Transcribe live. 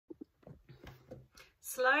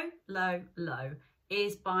Slow, low, low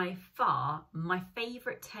is by far my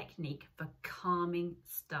favourite technique for calming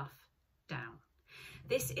stuff down.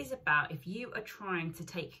 This is about if you are trying to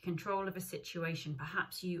take control of a situation,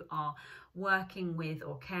 perhaps you are working with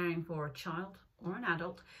or caring for a child or an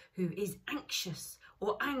adult who is anxious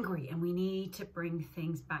or angry, and we need to bring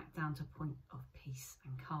things back down to a point of peace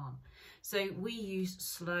and calm. So we use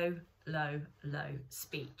slow, low, low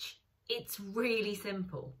speech. It's really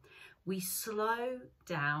simple. We slow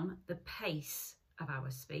down the pace of our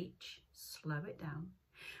speech, slow it down.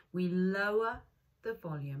 We lower the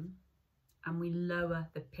volume and we lower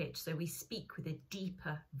the pitch. So we speak with a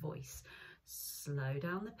deeper voice. Slow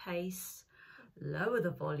down the pace, lower the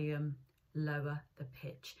volume, lower the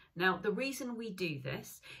pitch. Now, the reason we do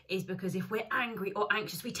this is because if we're angry or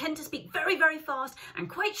anxious, we tend to speak very, very fast and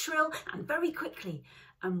quite shrill and very quickly.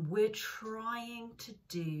 And we're trying to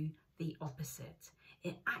do the opposite.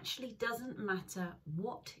 It actually doesn't matter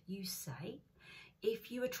what you say.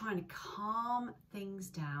 If you are trying to calm things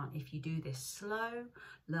down, if you do this slow,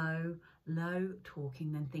 low, low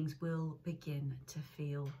talking, then things will begin to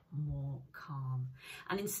feel more calm.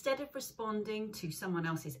 And instead of responding to someone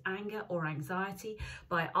else's anger or anxiety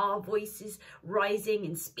by our voices rising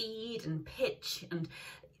in speed and pitch and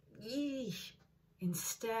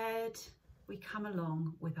instead we come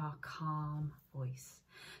along with our calm voice.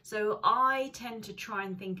 So I tend to try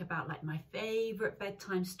and think about like my favourite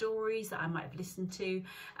bedtime stories that I might have listened to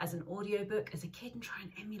as an audiobook as a kid and try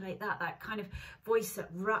and emulate that kind of voice that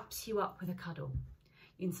wraps you up with a cuddle.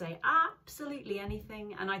 You can say absolutely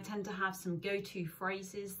anything, and I tend to have some go-to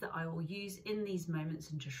phrases that I will use in these moments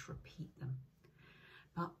and just repeat them.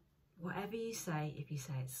 But whatever you say, if you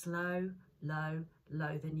say it slow, low,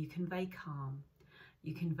 low, then you convey calm,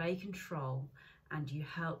 you convey control, and you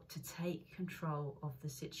help to take control of the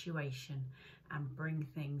situation and bring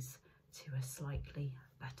things to a slightly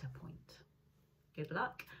better point. Good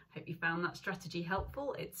luck. Hope you found that strategy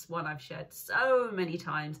helpful. It's one I've shared so many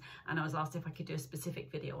times, and I was asked if I could do a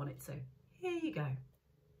specific video on it, so here you go.